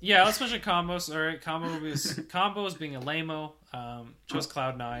combos? Yeah, let's mention combos. All right, combos being a lame-o. Chose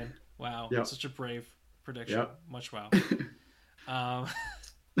Cloud9. Wow, Yep. such a brave prediction. Yep. Much wow. um,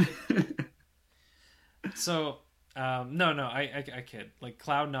 so no, I kid. Like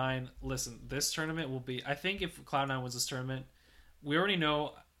Cloud9. Listen, this tournament will be. I think if Cloud9 wins this tournament, we already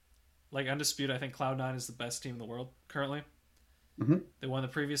know like undisputed, I think Cloud9 is the best team in the world currently. Hmm. They won the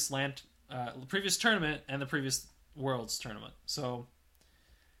previous tournament and the previous Worlds tournament. So,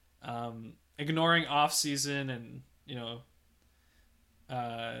 ignoring off season and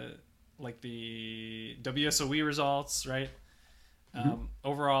like the WSOE results, right?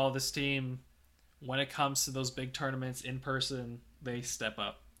 Overall, this team, when it comes to those big tournaments in person, they step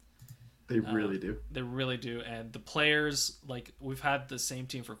up. They really do. They really do, and the players, like we've had the same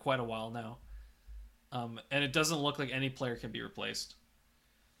team for quite a while now, and it doesn't look like any player can be replaced.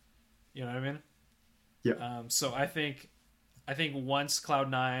 You know what I mean? Yeah. So I think once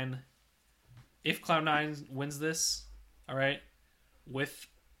Cloud9, if Cloud9 wins this, all right, with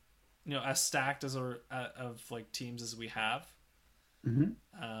as stacked as of like teams as we have,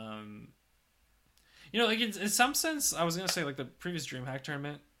 like in some sense, I was gonna say like the previous DreamHack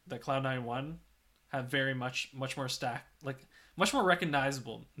tournament that Cloud9 won had very much more stacked, like much more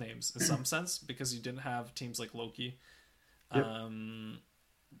recognizable names in some sense because you didn't have teams like Loki. Yep.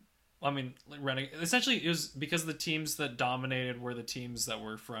 I mean, like Renegade. Essentially, it was because the teams that dominated were the teams that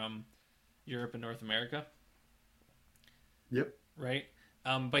were from Europe and North America. Yep. Right.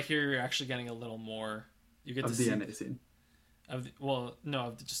 But here you're actually getting a little more. You get of to the see NA scene. of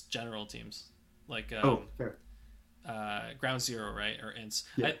just general teams like Fair. Ground Zero, right, or Ints.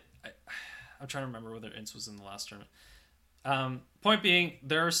 Yeah. I'm trying to remember whether Ints was in the last tournament. Point being,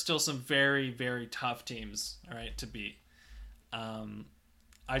 there are still some very very tough teams, all right, to beat.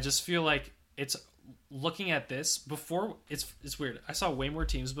 I just feel like it's looking at this before. It's weird. I saw way more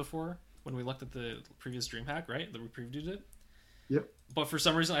teams before when we looked at the previous DreamHack, right? That we previewed it. Yep. But for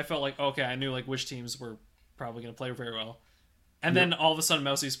some reason, I felt like okay, I knew like which teams were probably going to play very well, and then all of a sudden,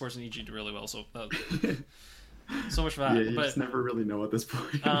 Mouse Esports and EG did really well. So so much for that. Yeah, you but just never really know at this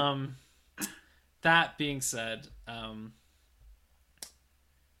point. That being said, I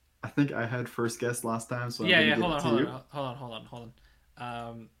think I had first guess last time, so yeah. Hold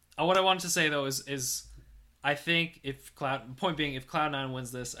on. What I wanted to say though is I think if Cloud9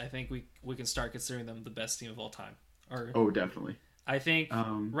 wins this, I think we can start considering them the best team of all time. Definitely. I think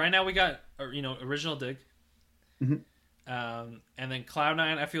right now we got Original Dig, and then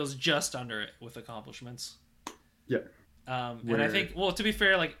Cloud9 I feel is just under it with accomplishments. Yeah. And I think to be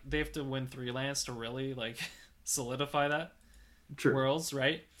fair, like they have to win 3 lands to really like solidify that. True. Worlds,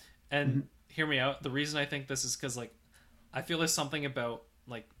 right? And hear me out. The reason I think this is because like I feel there's something about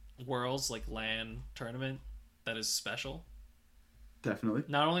like Worlds, like LAN tournament, that is special. Definitely.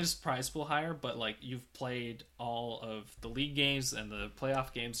 Not only just prize pool higher, but like you've played all of the league games and the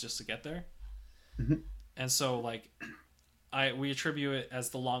playoff games just to get there. And so like we attribute it as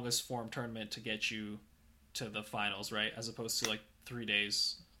the longest form tournament to get you to the finals, right? As opposed to like 3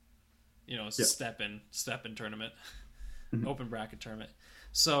 days, step in tournament, open bracket tournament.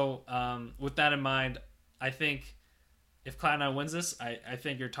 So with that in mind, I think if Cloud9 wins this, I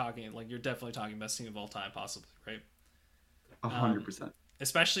think you're definitely talking best team of all time, possibly, right? 100%.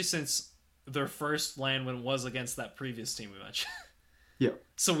 Especially since their first LAN win was against that previous team we mentioned. Yeah.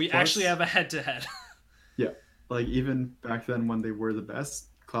 So we actually have a head-to-head. Yeah. Like even back then when they were the best,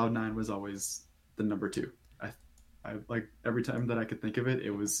 Cloud9 was always the number 2. I like every time that I could think of it,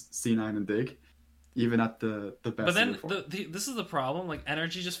 it was C9 and Dig, even at the best. But then this is the problem. Like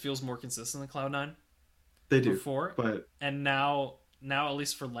Energy just feels more consistent than Cloud9. They do. Before, and now at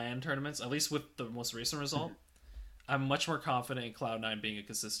least for LAN tournaments, at least with the most recent result, I'm much more confident in Cloud9 being a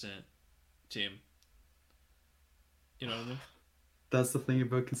consistent team. You know what I mean? That's the thing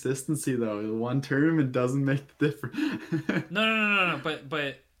about consistency, though. One tournament doesn't make the difference. No.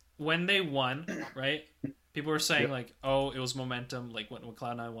 But when they won, right? People were saying like, "Oh, it was momentum." Like when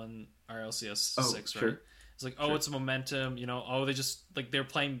Cloud9 won RLCS 6, right? It's like, "Oh, it's momentum." They just like they're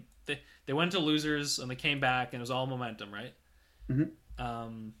playing. They went to losers and they came back and it was all momentum, right? And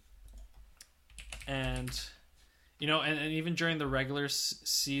and even during the regular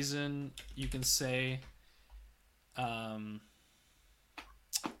season, you can say, even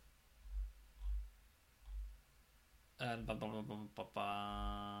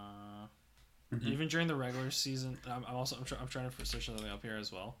during the regular season, I'm trying to search something up here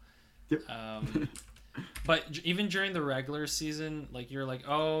as well. Yep. But even during the regular season, like you're like,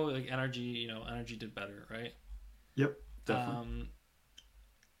 oh, like Energy did better, right? Yep, definitely.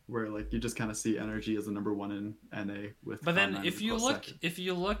 Where like you just kind of see Energy as the number 1 in NA with. But then if you look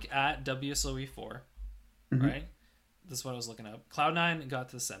at WSOE 4, right? This is what I was looking up. Cloud9 got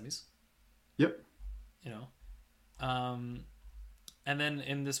to the semis. Yep. And then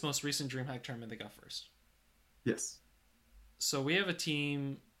in this most recent DreamHack tournament, they got first. Yes. So we have a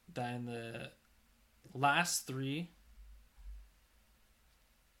team that in the last 3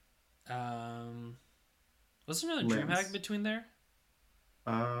 Was there another Lands. DreamHack between there?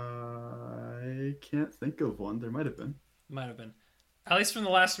 I can't think of one. There might have been. Might have been. At least from the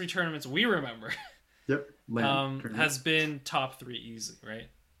last three tournaments we remember, Yep. Land tournament. has been top three easy, right?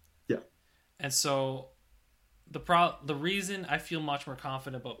 Yeah. And so the reason I feel much more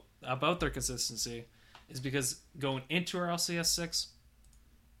confident about their consistency is because going into our LCS 6,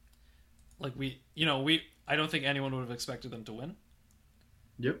 like I don't think anyone would have expected them to win.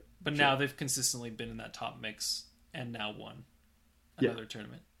 Yep. But now they've consistently been in that top mix and now won another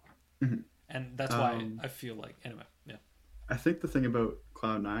tournament. Mhm. And that's why I feel like, anyway, yeah. I think the thing about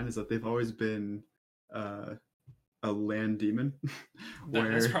Cloud9 is that they've always been a land demon.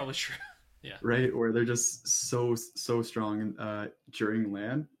 That's probably true. Yeah. Right? Where they're just so strong during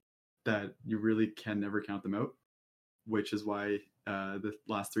LAN that you really can never count them out, which is why the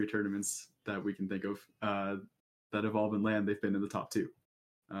last three tournaments that we can think of that have all been LAN, they've been in the top two.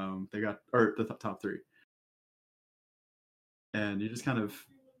 They got, or the top three. And you just kind of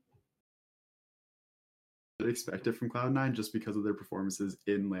expect it from Cloud9 just because of their performances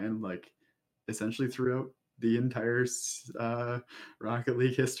in LAN, like essentially throughout the entire Rocket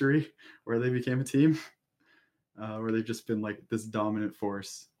League history where they became a team, where they've just been like this dominant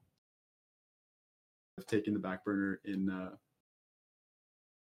force of taking the back burner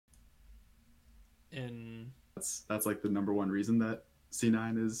that's like the number one reason that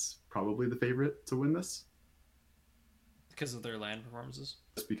C9 is probably the favorite to win this. Because of their LAN performances?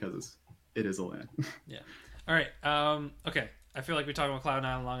 Just because it is a LAN. Yeah. All right. Okay. I feel like we talked about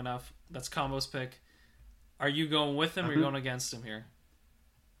Cloud9 long enough. That's Combo's pick. Are you going with him or are you going against him here?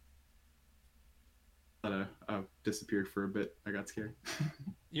 I disappeared for a bit. I got scared.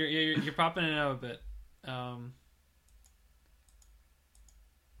 You're popping in and out a bit. Are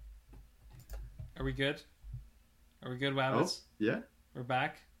we good? Are we good, Wabbits? Oh, yeah. We're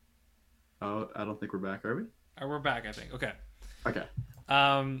back? Oh, I don't think we're back, are we? We're back, I think. Okay. Okay.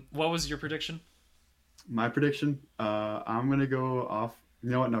 What was your prediction? My prediction, I'm going to go off. You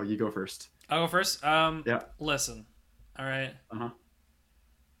know what? No, you go first. I'll go first. Yeah. Listen. All right. Uh-huh.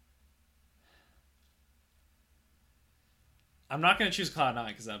 I'm not going to choose Cloud9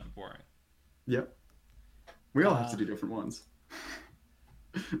 because that'd be boring. Yep. We all have to do different ones.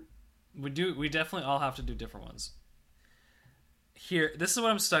 We definitely all have to do different ones. Here, this is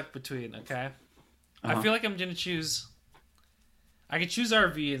what I'm stuck between, okay? I feel like I'm going to choose... I could choose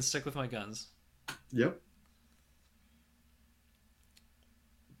RV and stick with my guns. Yep.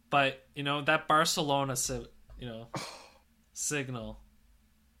 But, that Barcelona, signal.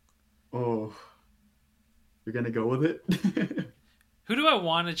 Oh. You're going to go with it? Who do I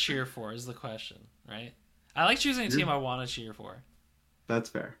want to cheer for is the question, right? I like choosing a team I want to cheer for. That's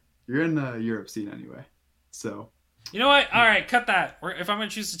fair. You're in the Europe scene anyway, so... You know what? All right, cut that. If I'm going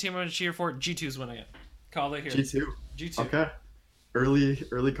to choose the team I'm going to cheer for, G2's winning it. Call it here. G2? Okay.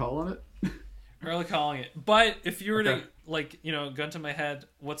 Early call on it? Early calling it. But if you were to, gun to my head,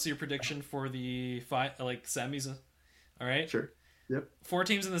 what's your prediction for the semis? All right? Sure. Yep. 4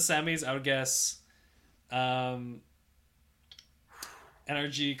 teams in the semis, I would guess. NRG,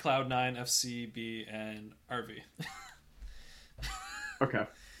 Cloud9, FCB, and RV. Okay.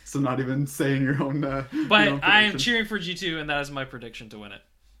 So not even saying your own but I am cheering for G2, and that is my prediction to win it.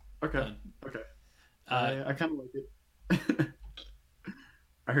 Okay. Okay. I kind of like it.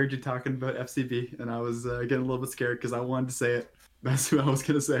 I heard you talking about FCB, and I was getting a little bit scared because I wanted to say it. That's who I was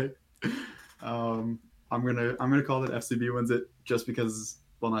gonna say. I'm gonna call that FCB wins it just because,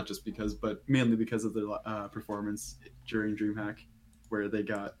 well, not just because, but mainly because of the performance during DreamHack, where they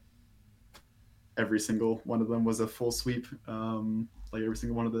got every single one of them was a full sweep. Like every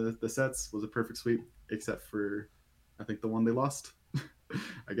single one of the sets was a perfect sweep, except for I think the one they lost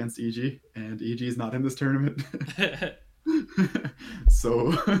against EG, and EG is not in this tournament.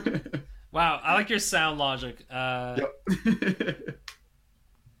 So wow, I like your sound logic. Yep.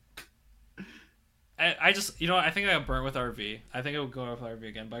 I just, I think I got burnt with RV. I think I would go with RV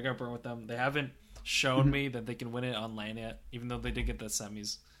again, but I got burnt with them. They haven't shown me that they can win it on LAN yet, even though they did get the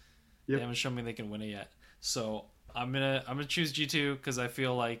semis. Yep. They haven't shown me they can win it yet. So I'm gonna choose G2 because I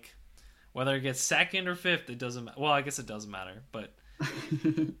feel like whether it gets second or fifth, it doesn't matter. Well, I guess it does matter, but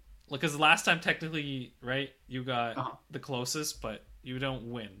because last time technically, right, you got the closest, but you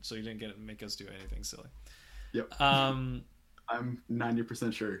don't win, so you didn't make us do anything silly. Yep. I'm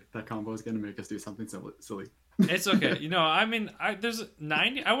 90% sure that combo is gonna make us do something silly. It's okay. There's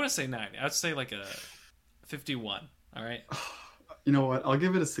 90. I wouldn't say 90. I'd say like a 51. All right. You know what? I'll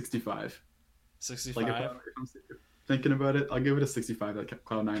give it a 65. 65. Like if I'm thinking about it, I'll give it a 65 that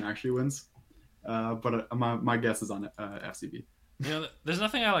Cloud9 actually wins. But my guess is on FCB. You know, there's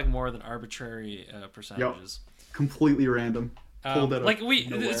nothing I like more than arbitrary percentages. Completely random. Pulled out of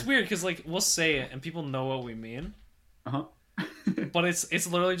nowhere. It's weird because like we'll say it and people know what we mean, Uh-huh. but it's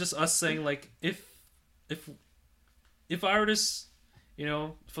literally just us saying like if I were to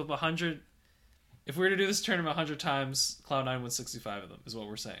flip 100, if we were to do this tournament 100 times, Cloud9 wins 65 of them is what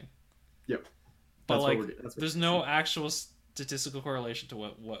we're saying. Yep. But That's like what we're there's no actual statistical correlation to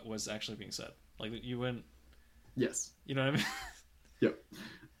what was actually being said. Like you wouldn't. Yes. You know what I mean? Yep.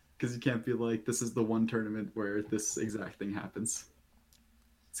 Because you can't be like, this is the one tournament where this exact thing happens.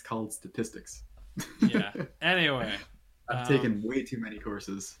 It's called statistics. Yeah. Anyway. I've taken way too many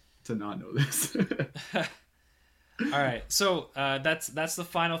courses to not know this. All right. So that's the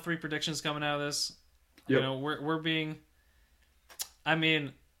final 3 predictions coming out of this. Yep. You know, we're being... I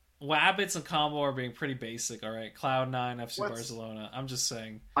mean, Wabbits and Combo are being pretty basic, all right? Cloud9, FC Barcelona. I'm just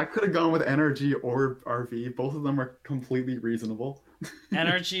saying. I could have gone with NRG or RV. Both of them are completely reasonable.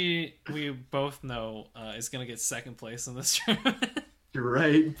 NRG, we both know, is going to get second place in this tournament. You're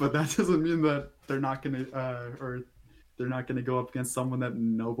right, but that doesn't mean that they're not going to go up against someone that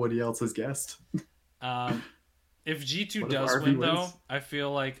nobody else has guessed. If G2 does win, though, I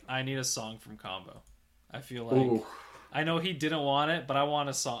feel like I need a song from Combo. I feel like... Ooh. I know he didn't want it, but I want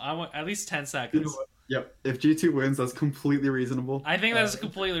a song. I want at least 10 seconds. You know, yep. If G2 wins, that's completely reasonable. I think that's a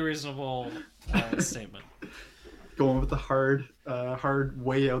completely reasonable statement. Going with the hard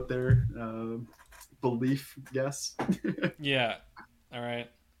way out there belief guess. Yeah. All right.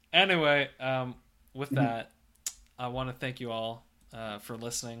 Anyway, with that, I want to thank you all for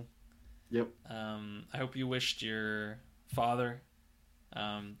listening. Yep. I hope you wished your father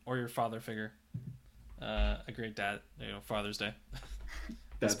or your father figure a great Father's Day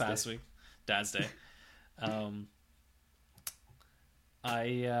this past week, Dad's Day. I'm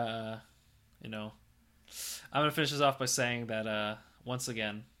gonna finish this off by saying that once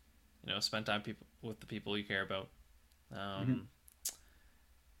again, spend time with the people you care about,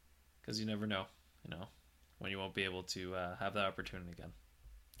 because you never know, when you won't be able to have that opportunity again.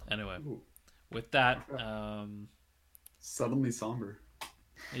 Anyway, with that, suddenly somber.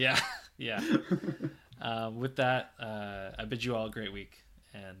 Yeah. With that, I bid you all a great week,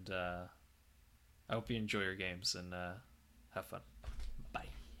 and I hope you enjoy your games and have fun. Bye.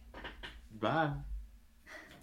 Bye.